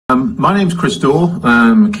My name's Daw.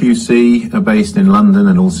 I'm a QC based in London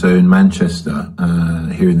and also in Manchester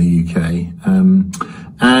here in the UK.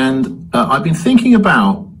 I've been thinking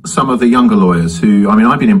about some of the younger lawyers who,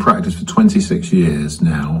 I've been in practice for 26 years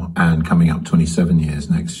now and coming up 27 years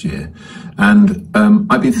next year. And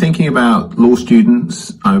I've been thinking about law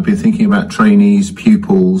students, I've been thinking about trainees,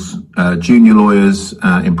 pupils, junior lawyers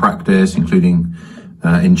in practice, including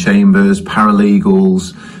in chambers,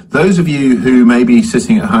 paralegals. Those of you who may be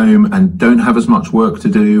sitting at home and don't have as much work to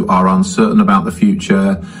do, are uncertain about the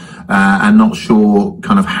future and not sure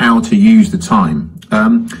kind of how to use the time.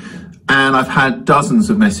 And I've had dozens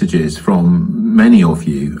of messages from many of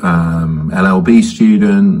you, LLB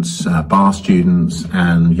students, bar students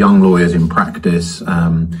and young lawyers in practice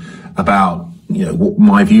about what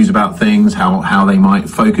my views about things, how they might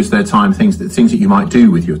focus their time, things that you might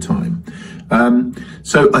do with your time.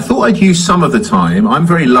 So I thought I'd use some of the time. I'm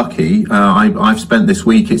very lucky. I've spent this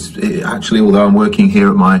week, actually, although I'm working here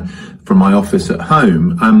from my office at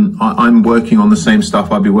home, I'm working on the same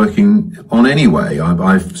stuff I'd be working on anyway.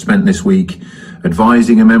 I've spent this week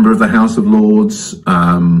advising a member of the House of Lords,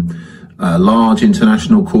 a large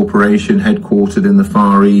international corporation headquartered in the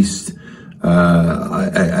Far East,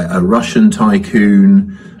 a Russian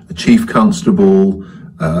tycoon, a chief constable,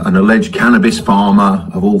 an alleged cannabis farmer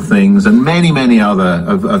of all things, and many other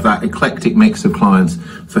of that eclectic mix of clients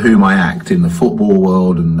for whom I act in the football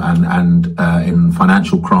world and in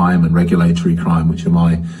financial crime and regulatory crime, which are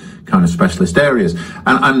my kind of specialist areas.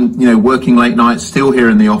 And working late nights, still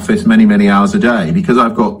here in the office many hours a day, because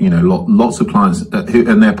I've got lots of clients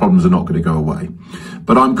and their problems are not going to go away.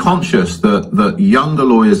 But I'm conscious that younger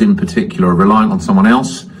lawyers in particular are reliant on someone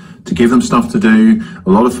else to give them stuff to do. A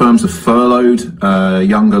lot of firms have furloughed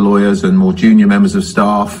younger lawyers and more junior members of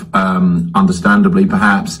staff, understandably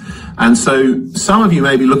perhaps. And so some of you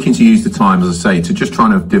may be looking to use the time, as I say, to just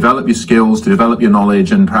try to develop your skills, to develop your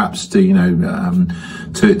knowledge, and perhaps to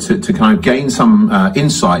to kind of gain some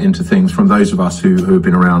insight into things from those of us who have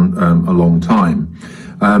been around a long time.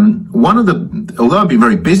 Although I've been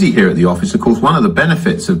very busy here at the office, of course, one of the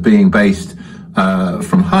benefits of being based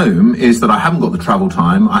from home is that I haven't got the travel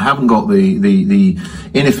time. I haven't got the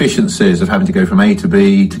inefficiencies of having to go from A to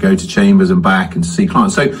B, to go to chambers and back and to see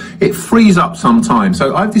clients. So it frees up some time.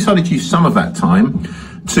 So I've decided to use some of that time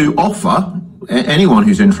to offer anyone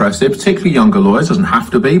who's interested, particularly younger lawyers, doesn't have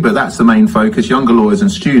to be, but that's the main focus, younger lawyers and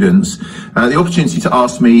students, the opportunity to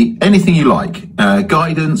ask me anything you like,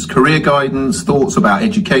 guidance, career guidance, thoughts about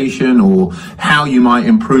education or how you might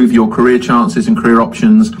improve your career chances and career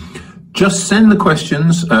options. Just send the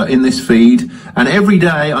questions in this feed, and every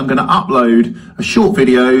day I'm going to upload a short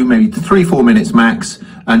video, maybe 3-4 minutes max,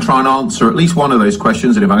 and try and answer at least one of those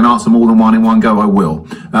questions. And if I can answer more than one in one go, I will.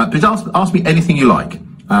 Please ask me anything you like.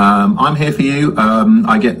 I'm here for you.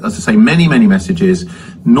 I get, as I say, many messages.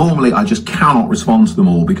 Normally, I just cannot respond to them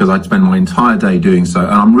all because I'd spend my entire day doing so.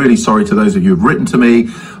 And I'm really sorry to those of you who've written to me.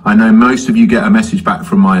 I know most of you get a message back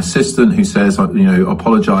from my assistant who says,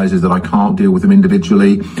 apologizes that I can't deal with them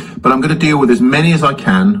individually. But I'm going to deal with as many as I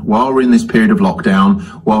can while we're in this period of lockdown,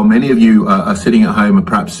 while many of you are sitting at home and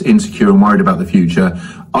perhaps insecure and worried about the future.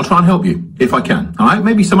 I'll try and help you if I can. All right,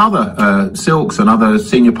 maybe some other silks and other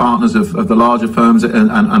senior partners of the larger firms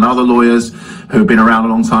and other lawyers who have been around a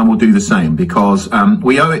long time will do the same, because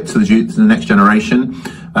we owe it to the next generation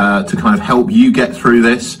to kind of help you get through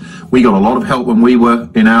this. We got a lot of help when we were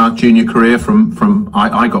in our junior career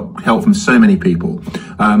I got help from so many people.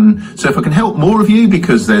 So if I can help more of you,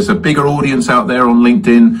 because there's a bigger audience out there on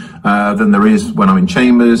LinkedIn than there is when I'm in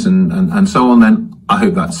chambers and so on, then I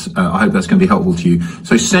hope that's going to be helpful to you.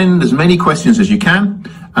 So send as many questions as you can,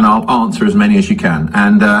 and I'll answer as many as you can.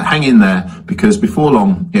 And hang in there, because before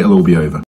long, it'll all be over.